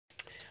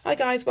Hi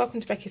guys,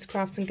 welcome to Becky's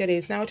Crafts and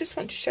Goodies. Now I just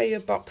want to show you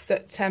a box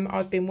that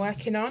I've been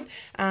working on,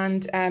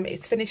 and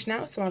it's finished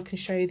now, so I can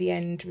show you the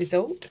end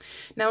result.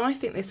 Now I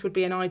think this would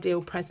be an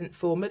ideal present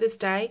for Mother's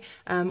Day,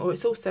 or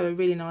it's also a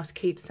really nice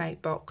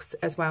keepsake box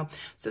as well.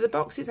 So the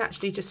box is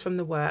actually just from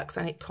the works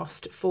and it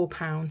cost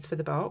 £4 for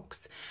the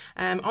box.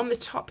 On the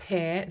top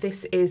here,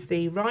 this is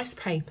the rice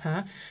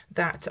paper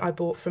that I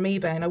bought from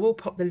eBay, and I will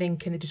pop the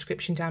link in the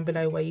description down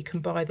below where you can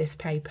buy this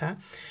paper.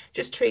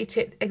 Just treat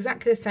it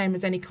exactly the same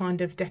as any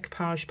kind of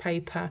decoupage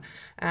paper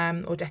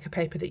or deco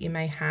paper that you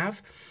may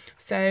have.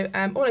 So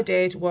all I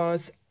did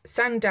was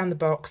sand down the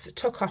box,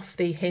 took off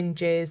the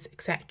hinges,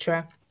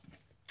 etc.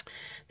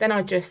 Then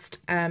I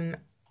just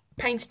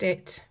painted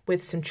it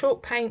with some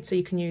chalk paint, so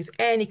you can use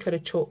any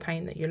coloured chalk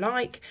paint that you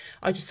like.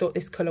 I just thought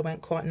this colour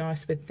went quite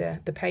nice with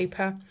the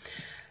paper.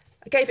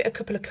 I gave it a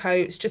couple of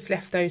coats, just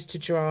left those to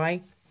dry.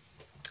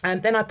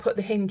 And then I put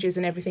the hinges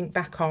and everything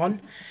back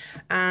on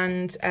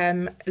and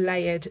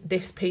layered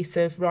this piece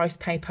of rice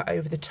paper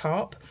over the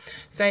top.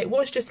 So it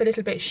was just a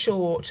little bit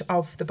short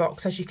of the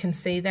box, as you can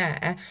see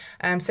there.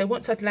 So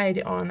once I'd layered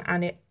it on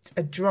and it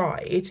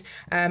dried,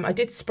 I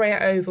did spray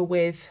it over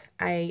with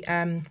a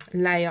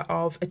layer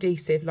of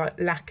adhesive like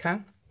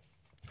lacquer.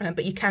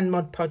 But you can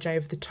Mod Podge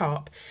over the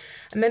top.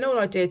 And then all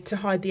I did to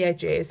hide the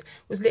edges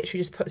was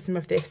literally just put some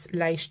of this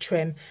lace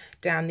trim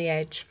down the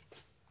edge.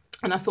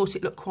 And I thought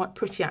it looked quite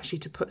pretty actually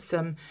to put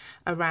some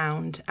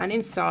around. And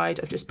inside,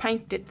 I've just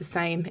painted it the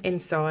same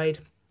inside,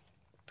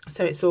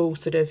 so it's all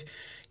sort of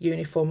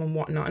uniform and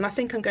whatnot. And I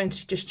think I'm going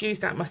to just use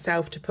that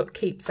myself to put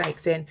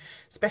keepsakes in,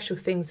 special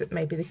things that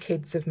maybe the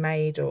kids have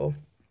made, or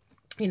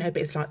you know,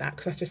 bits like that,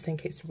 because I just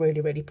think it's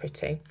really, really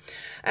pretty.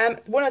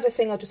 One other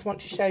thing I just want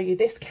to show you,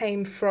 this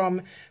came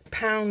from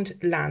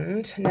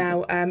Poundland.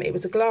 Now, it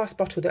was a glass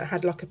bottle that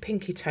had like a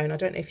pinky tone. I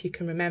don't know if you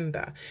can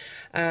remember,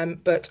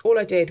 but all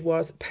I did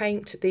was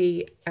paint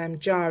the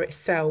jar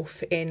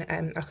itself in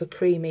like a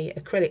creamy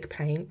acrylic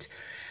paint.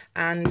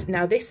 And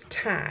now this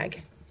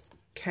tag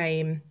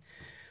came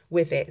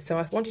with it, so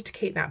I wanted to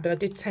keep that, but I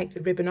did take the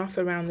ribbon off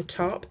around the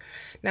top.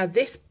 Now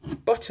this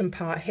bottom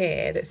part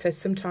here that says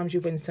sometimes you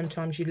win,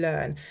 sometimes you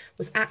learn,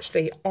 was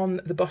actually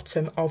on the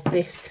bottom of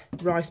this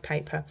rice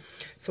paper,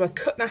 so I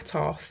cut that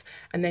off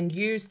and then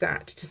used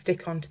that to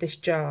stick onto this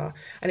jar.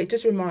 And it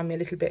does remind me a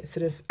little bit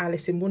sort of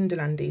Alice in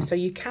Wonderlandy, so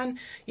you can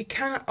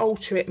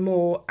alter it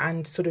more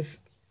and sort of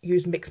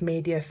use mixed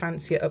media,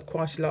 fancy it up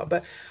quite a lot,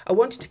 but I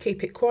wanted to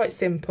keep it quite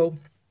simple.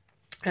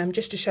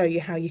 Just to show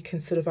you how you can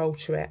sort of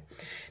alter it.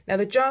 Now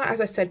the jar, as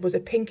I said, was a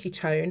pinky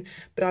tone,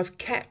 but I've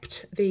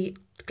kept the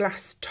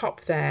glass top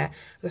there.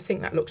 I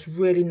think that looks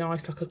really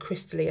nice, like a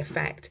crystally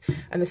effect,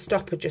 and the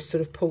stopper just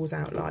sort of pulls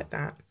out like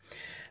that.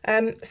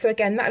 So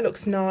again, that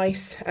looks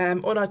nice.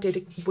 All I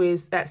did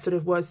was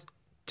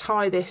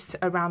tie this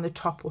around the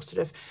top, or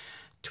sort of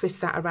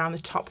twist that around the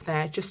top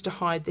there, just to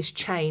hide this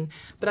chain.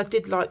 But I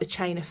did like the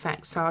chain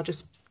effect, so I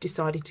just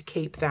decided to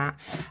keep that.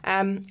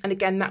 And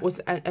again, that was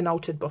an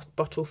altered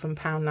bottle from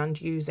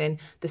Poundland using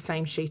the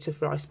same sheet of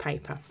rice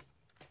paper.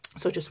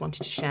 So I just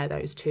wanted to share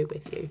those two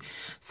with you.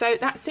 So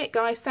that's it,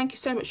 guys. Thank you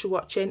so much for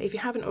watching. If you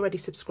haven't already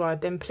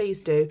subscribed, then please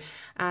do,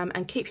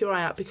 and keep your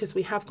eye out, because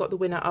we have got the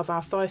winner of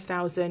our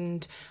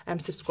 5,000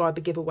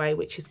 subscriber giveaway,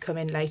 which is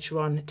coming later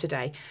on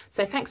today.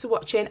 So thanks for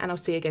watching, and I'll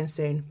see you again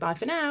soon. Bye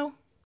for now.